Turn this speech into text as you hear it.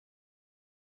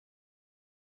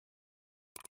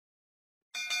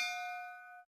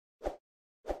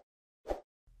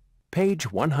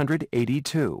Page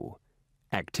 182.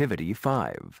 Activity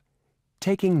 5.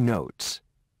 Taking Notes.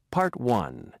 Part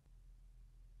 1.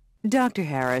 Dr.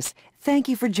 Harris, thank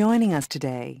you for joining us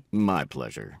today. My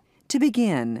pleasure. To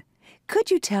begin,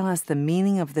 could you tell us the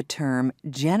meaning of the term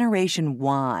Generation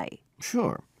Y?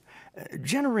 Sure.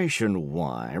 Generation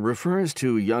Y refers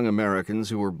to young Americans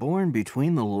who were born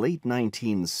between the late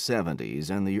 1970s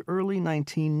and the early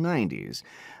 1990s.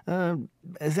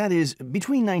 That is,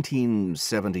 between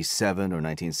 1977 or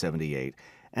 1978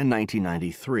 and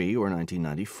 1993 or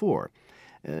 1994.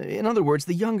 In other words,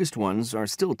 the youngest ones are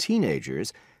still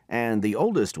teenagers, and the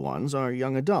oldest ones are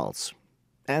young adults.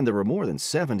 And there are more than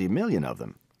 70 million of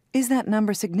them. Is that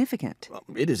number significant?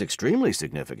 It is extremely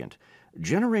significant.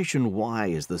 Generation Y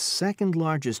is the second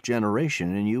largest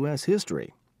generation in U.S.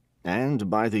 history. And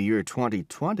by the year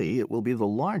 2020, it will be the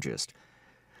largest.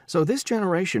 So this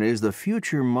generation is the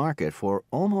future market for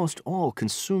almost all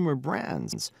consumer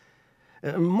brands.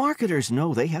 Marketers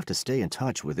know they have to stay in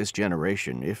touch with this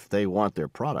generation if they want their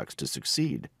products to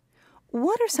succeed.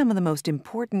 What are some of the most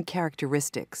important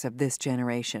characteristics of this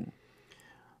generation?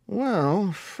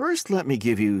 Well, first let me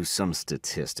give you some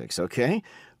statistics, okay?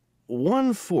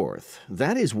 1/4,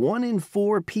 that is 1 in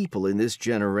 4 people in this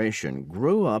generation,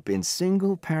 grew up in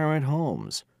single-parent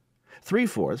homes.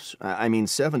 3/4,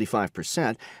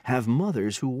 75%, have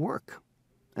mothers who work.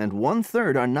 And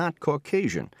 1/3 are not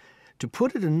Caucasian. To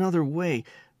put it another way,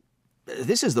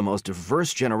 this is the most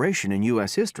diverse generation in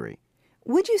U.S. history.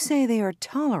 Would you say they are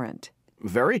tolerant?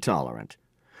 Very tolerant.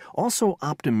 Also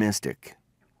optimistic,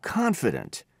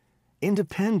 confident,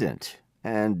 independent,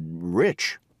 and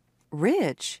rich.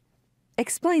 Rich?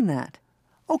 Explain that.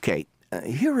 Okay,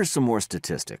 here are some more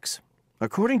statistics.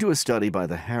 According to a study by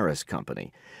the Harris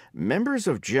Company, members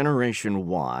of Generation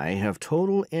Y have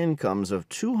total incomes of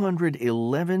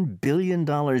 $211 billion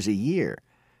a year.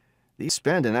 They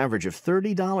spend an average of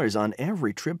 $30 on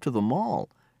every trip to the mall.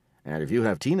 And if you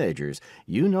have teenagers,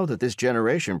 you know that this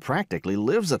generation practically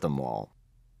lives at the mall.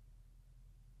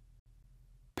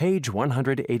 Page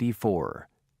 184.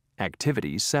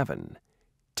 Activity 7.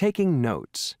 Taking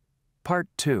Notes. Part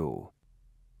 2.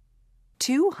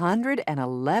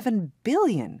 211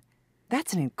 billion.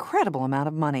 That's an incredible amount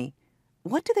of money.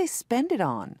 What do they spend it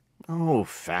on? Oh,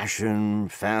 fashion,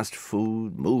 fast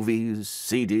food, movies,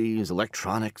 CDs,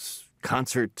 electronics,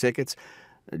 concert tickets.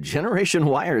 Generation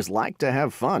Yers like to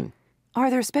have fun.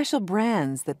 Are there special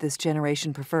brands that this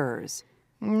generation prefers?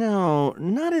 No,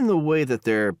 not in the way that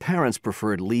their parents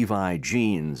preferred Levi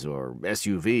jeans or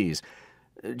SUVs.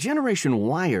 Generation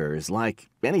Yers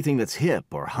like anything that's hip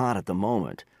or hot at the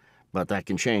moment, but that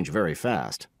can change very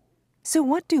fast. So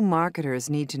what do marketers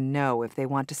need to know if they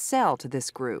want to sell to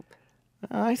this group?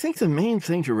 I think the main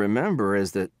thing to remember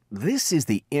is that this is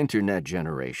the internet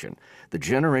generation, the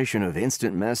generation of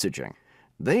instant messaging.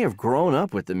 They have grown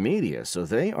up with the media, so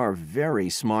they are very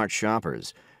smart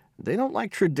shoppers. They don't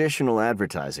like traditional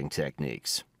advertising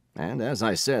techniques. And as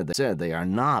I said, they are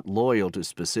not loyal to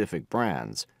specific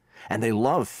brands. And they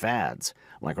love fads.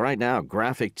 Like right now,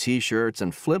 graphic t-shirts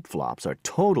and flip-flops are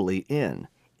totally in.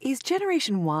 Is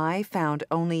Generation Y found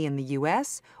only in the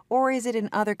U.S., or is it in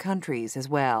other countries as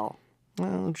well?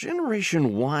 Well,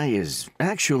 Generation Y is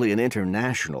actually an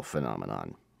international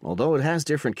phenomenon, although it has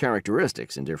different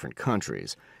characteristics in different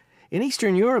countries. In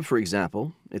Eastern Europe, for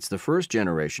example, it's the first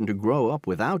generation to grow up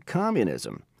without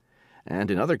communism. And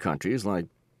in other countries like,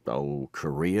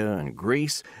 Korea and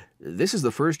Greece, this is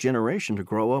the first generation to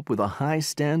grow up with a high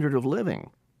standard of living.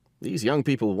 These young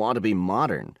people want to be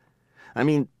modern. I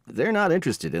mean, they're not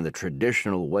interested in the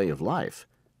traditional way of life.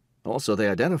 Also, they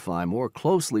identify more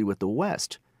closely with the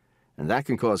West, and that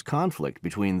can cause conflict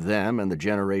between them and the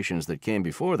generations that came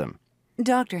before them.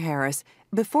 Dr. Harris,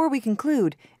 before we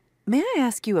conclude, may I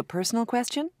ask you a personal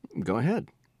question? Go ahead.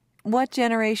 What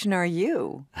generation are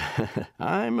you?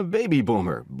 I'm a baby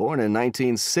boomer, born in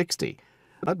 1960.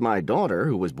 But my daughter,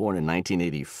 who was born in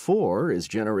 1984, is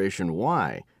Generation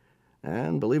Y.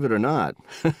 And believe it or not,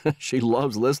 she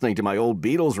loves listening to my old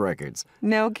Beatles records.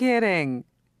 No kidding.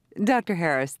 Dr.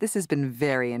 Harris, this has been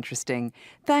very interesting.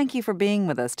 Thank you for being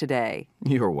with us today.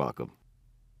 You're welcome.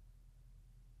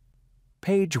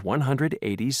 Page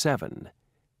 187.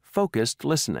 Focused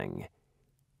Listening.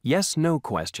 Yes/no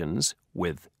questions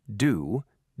with do,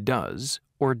 does,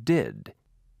 or did.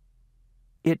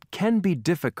 It can be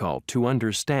difficult to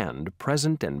understand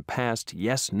present and past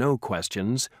yes/no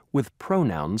questions with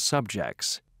pronoun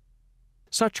subjects.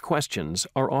 Such questions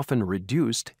are often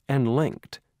reduced and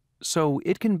linked, so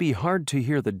it can be hard to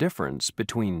hear the difference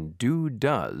between do,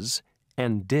 does,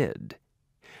 and did.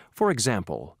 For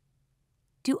example,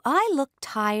 Do I look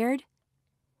tired?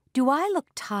 Do I look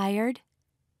tired?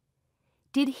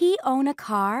 Did he own a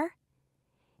car?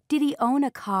 Did he own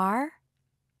a car?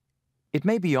 It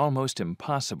may be almost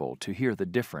impossible to hear the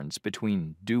difference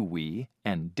between do we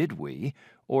and did we,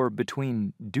 or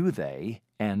between do they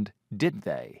and did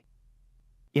they.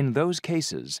 In those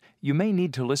cases, you may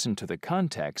need to listen to the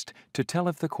context to tell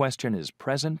if the question is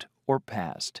present or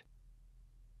past.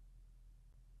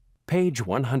 Page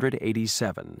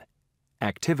 187.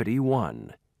 Activity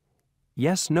 1.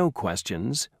 Yes/no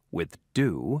questions with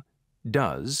do,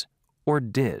 does, or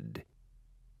did.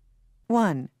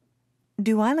 1.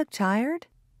 Do I look tired?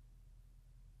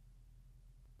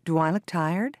 Do I look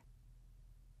tired?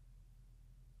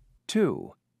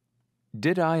 2.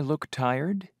 Did I look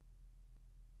tired?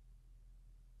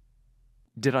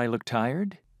 Did I look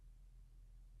tired?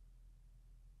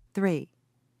 3.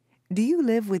 Do you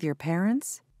live with your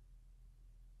parents?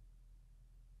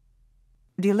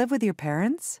 Do you live with your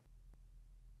parents?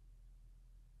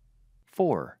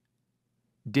 4.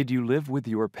 Did you live with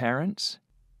your parents?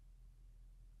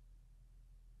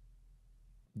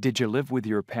 Did you live with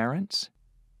your parents?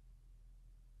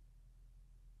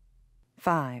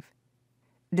 5.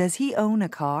 Does he own a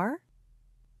car?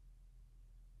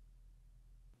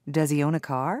 Does he own a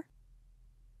car?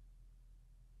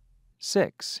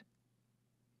 6.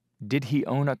 Did he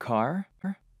own a car?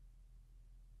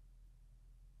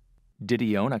 Did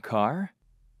he own a car?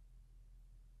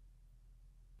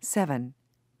 7.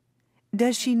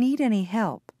 Does she need any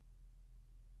help?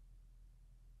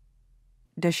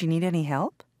 Does she need any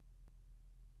help?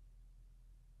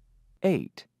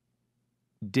 8.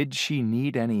 Did she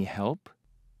need any help?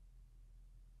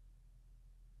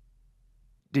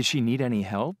 Did she need any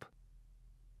help?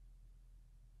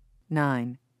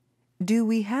 9. Do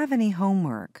we have any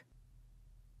homework?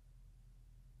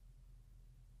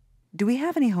 Do we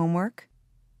have any homework?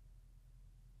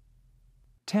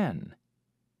 10.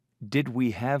 Did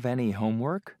we have any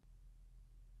homework?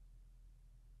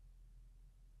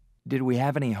 Did we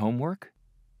have any homework?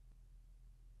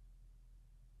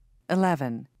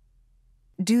 11.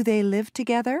 Do they live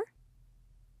together?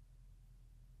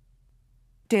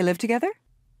 Do they live together?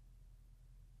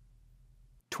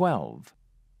 12.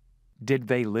 Did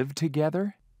they live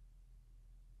together?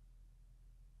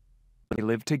 They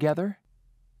live together?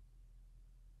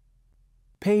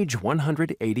 Page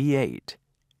 188.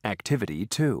 Activity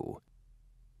 2.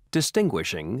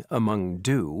 Distinguishing among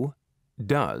do,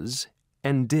 does,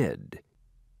 and did.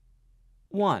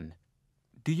 1.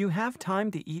 Do you have time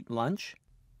to eat lunch?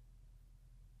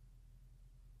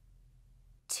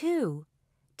 2.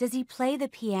 Does he play the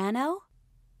piano?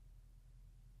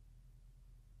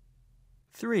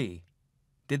 3.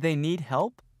 Did they need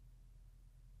help?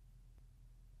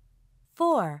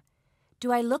 4.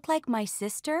 Do I look like my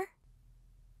sister?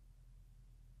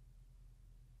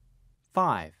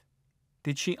 5.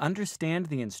 Did she understand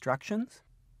the instructions?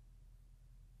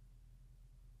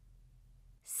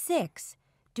 6.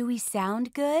 Do we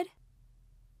sound good?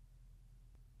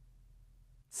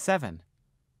 7.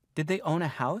 Did they own a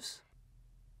house?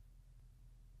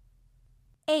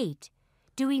 8.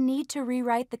 Do we need to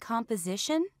rewrite the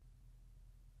composition?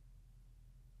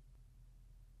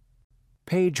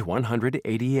 Page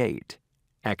 188.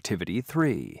 Activity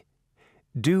 3.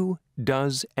 Do,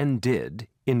 does, and did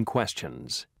in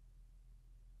questions.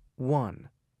 1.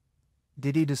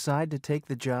 Did he decide to take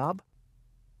the job?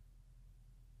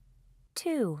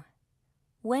 2.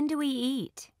 When do we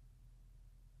eat?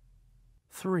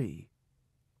 3.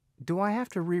 Do I have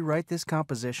to rewrite this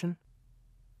composition?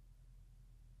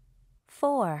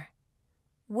 4.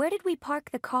 Where did we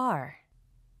park the car?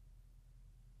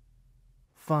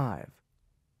 5.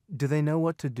 Do they know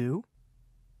what to do?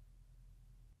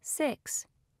 6.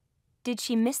 Did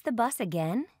she miss the bus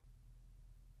again?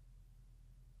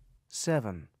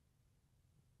 7.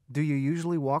 Do you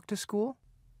usually walk to school?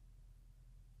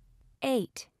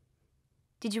 8.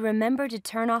 Did you remember to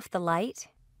turn off the light?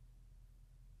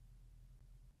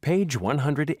 Page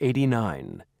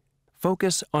 189.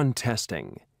 Focus on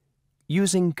testing.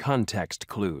 Using context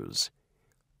clues.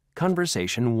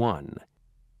 Conversation 1.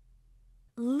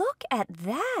 Look at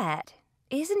that!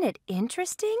 Isn't it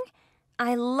interesting?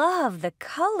 I love the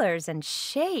colors and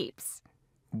shapes.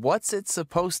 What's it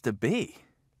supposed to be?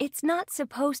 It's not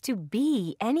supposed to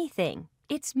be anything.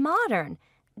 It's modern.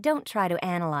 Don't try to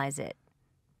analyze it.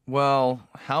 Well,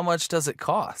 how much does it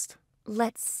cost?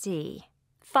 Let's see.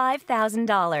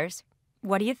 $5,000.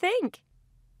 What do you think?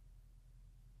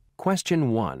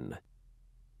 Question 1.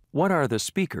 What are the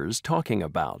speakers talking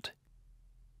about?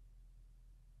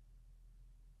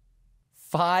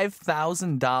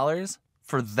 $5,000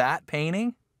 for that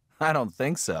painting? I don't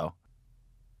think so.